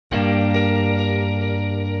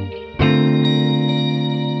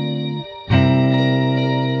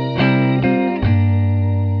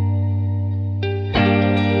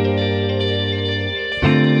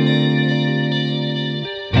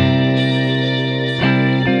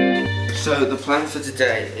So the plan for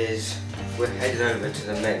today is we're heading over to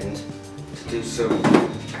the Mynd to do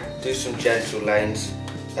some gentle lanes,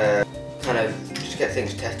 kind of just get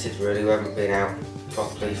things tested really. We haven't been out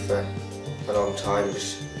properly for a long time,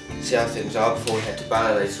 just see how things are before we head to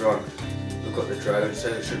Bala later on. We've got the drone, so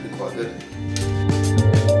it should be quite good.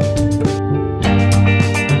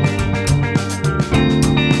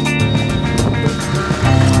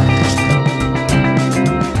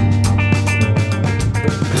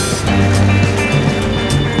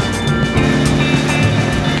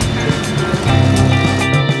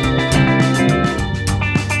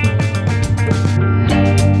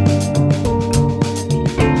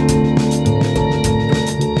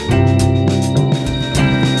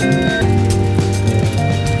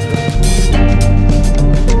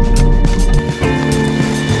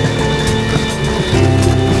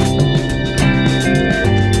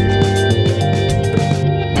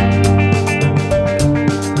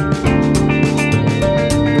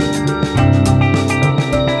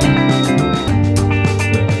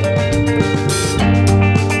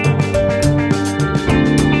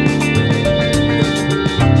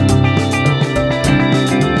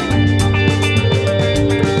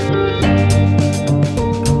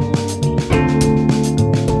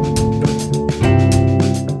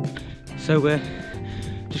 So we're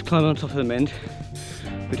just climbing on top of the Mynd.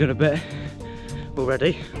 We've done a bit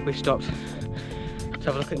already. We stopped to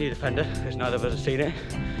have a look at New Defender because neither of us have seen it.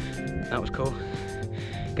 That was cool.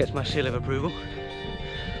 Gets my seal of approval.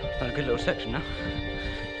 And a good little section now.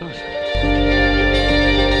 Nice.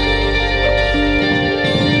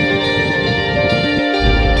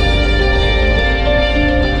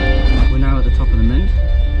 We're now at the top of the Mynd,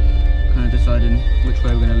 kind of deciding which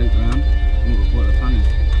way we're going to loop around and what the plan is.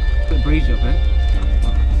 A bit breezy up here,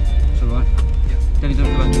 but it's alright. Yeah. Denny's don't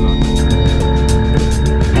feel like too long.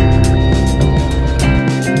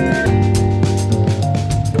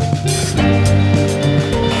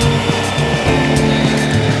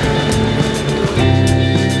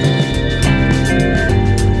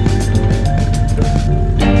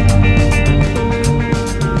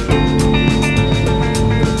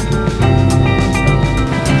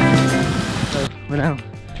 So we're now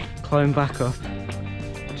climbing back up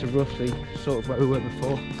to roughly sort of where we were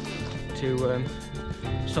before to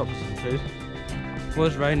stop for some food. It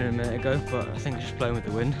was raining a minute ago, but I think it's just blowing with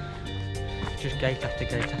the wind. Just gate after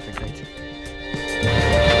gate after gate.